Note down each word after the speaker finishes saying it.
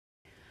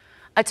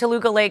A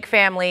Toluca Lake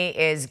family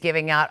is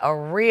giving out a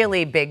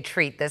really big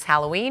treat this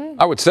Halloween.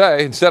 I would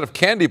say instead of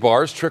candy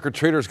bars,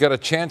 trick-or-treaters got a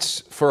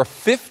chance for a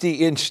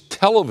 50-inch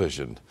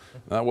television.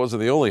 That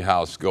wasn't the only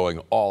house going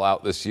all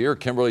out this year.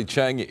 Kimberly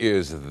Cheng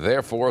is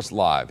there for us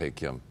live. Hey,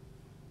 Kim.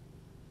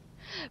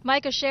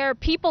 Micah Scher,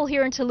 people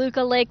here in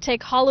Toluca Lake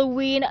take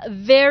Halloween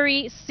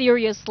very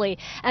seriously.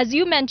 As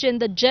you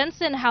mentioned, the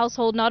Jensen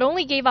household not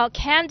only gave out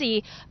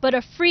candy, but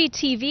a free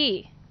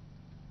TV.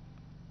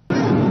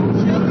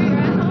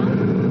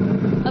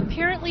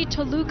 Apparently,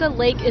 Toluca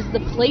Lake is the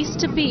place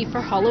to be for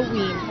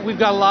Halloween. We've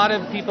got a lot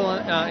of people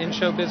in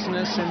show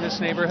business in this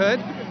neighborhood,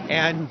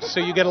 and so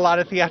you get a lot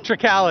of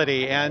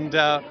theatricality, and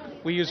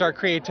we use our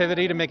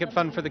creativity to make it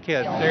fun for the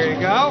kids. There you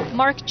go.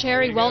 Mark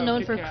Cherry, well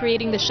known for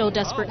creating the show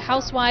Desperate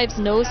Housewives,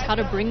 knows how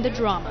to bring the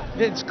drama.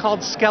 It's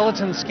called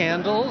Skeleton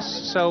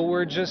Scandals, so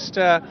we're just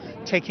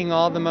taking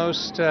all the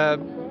most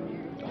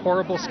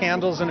horrible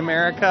scandals in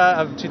America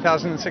of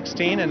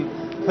 2016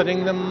 and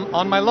putting them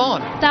on my lawn.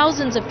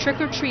 Thousands of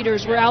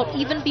trick-or-treaters were out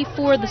even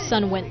before the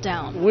sun went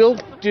down. We'll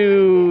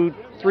do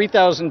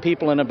 3,000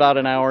 people in about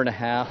an hour and a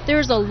half.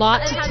 There's a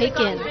lot to take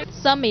in.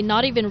 Some may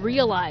not even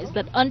realize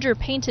that under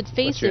painted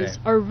faces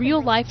are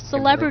real-life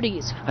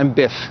celebrities. I'm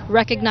Biff.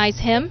 Recognize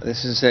him?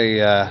 This is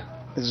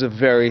a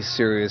very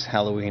serious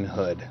Halloween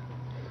hood.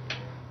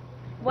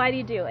 Why do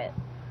you do it?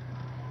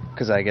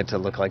 Because I get to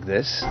look like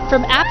this.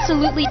 From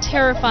absolutely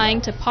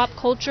terrifying to pop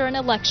culture and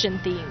election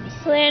themes.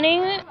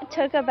 Planning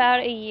took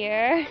about a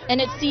year.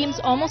 And it seems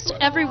almost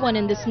everyone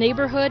in this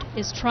neighborhood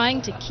is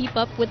trying to keep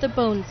up with the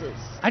Boneses.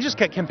 I just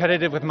get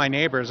competitive with my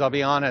neighbors, I'll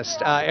be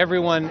honest.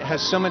 Everyone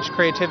has so much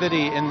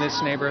creativity in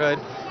this neighborhood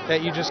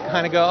that you just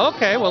kind of go,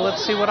 okay, well,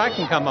 let's see what I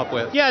can come up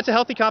with. Yeah, it's a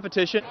healthy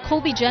competition.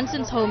 Colby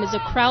Jensen's home is a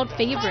crowd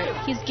favorite.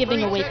 He's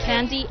giving away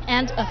candy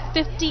and a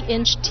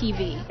 50-inch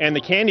TV. And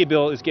the candy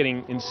bill is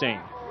getting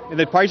insane. And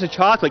the price of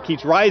chocolate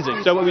keeps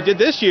rising. So what we did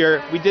this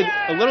year, we did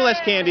a little less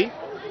candy,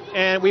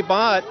 and we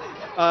bought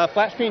a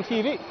flat screen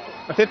TV,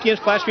 a 50-inch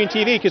flat screen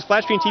TV, because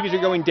flat screen TVs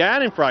are going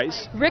down in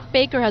price. Rick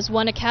Baker has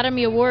won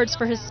Academy Awards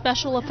for his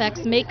special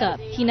effects makeup.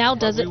 He now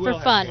does it for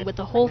fun with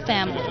the whole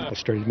family. I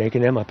started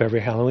making them up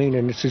every Halloween,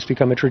 and it's just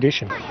become a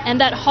tradition. And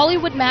that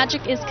Hollywood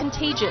magic is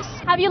contagious.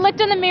 Have you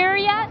looked in the mirror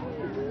yet?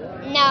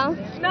 No.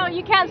 No,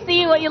 you can't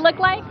see what you look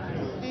like?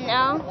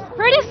 No.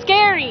 Pretty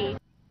scary.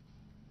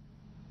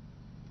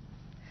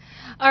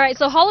 All right,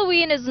 so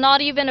Halloween is not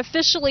even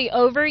officially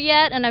over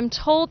yet, and I'm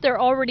told they're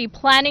already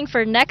planning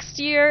for next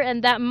year,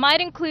 and that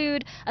might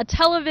include a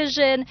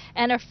television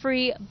and a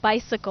free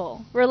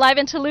bicycle. We're live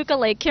in Toluca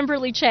Lake.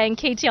 Kimberly Cheng,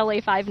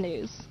 KTLA 5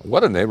 News.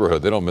 What a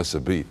neighborhood. They don't miss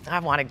a beat. I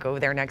want to go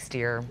there next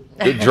year.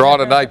 Good draw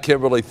tonight,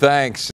 Kimberly. Thanks.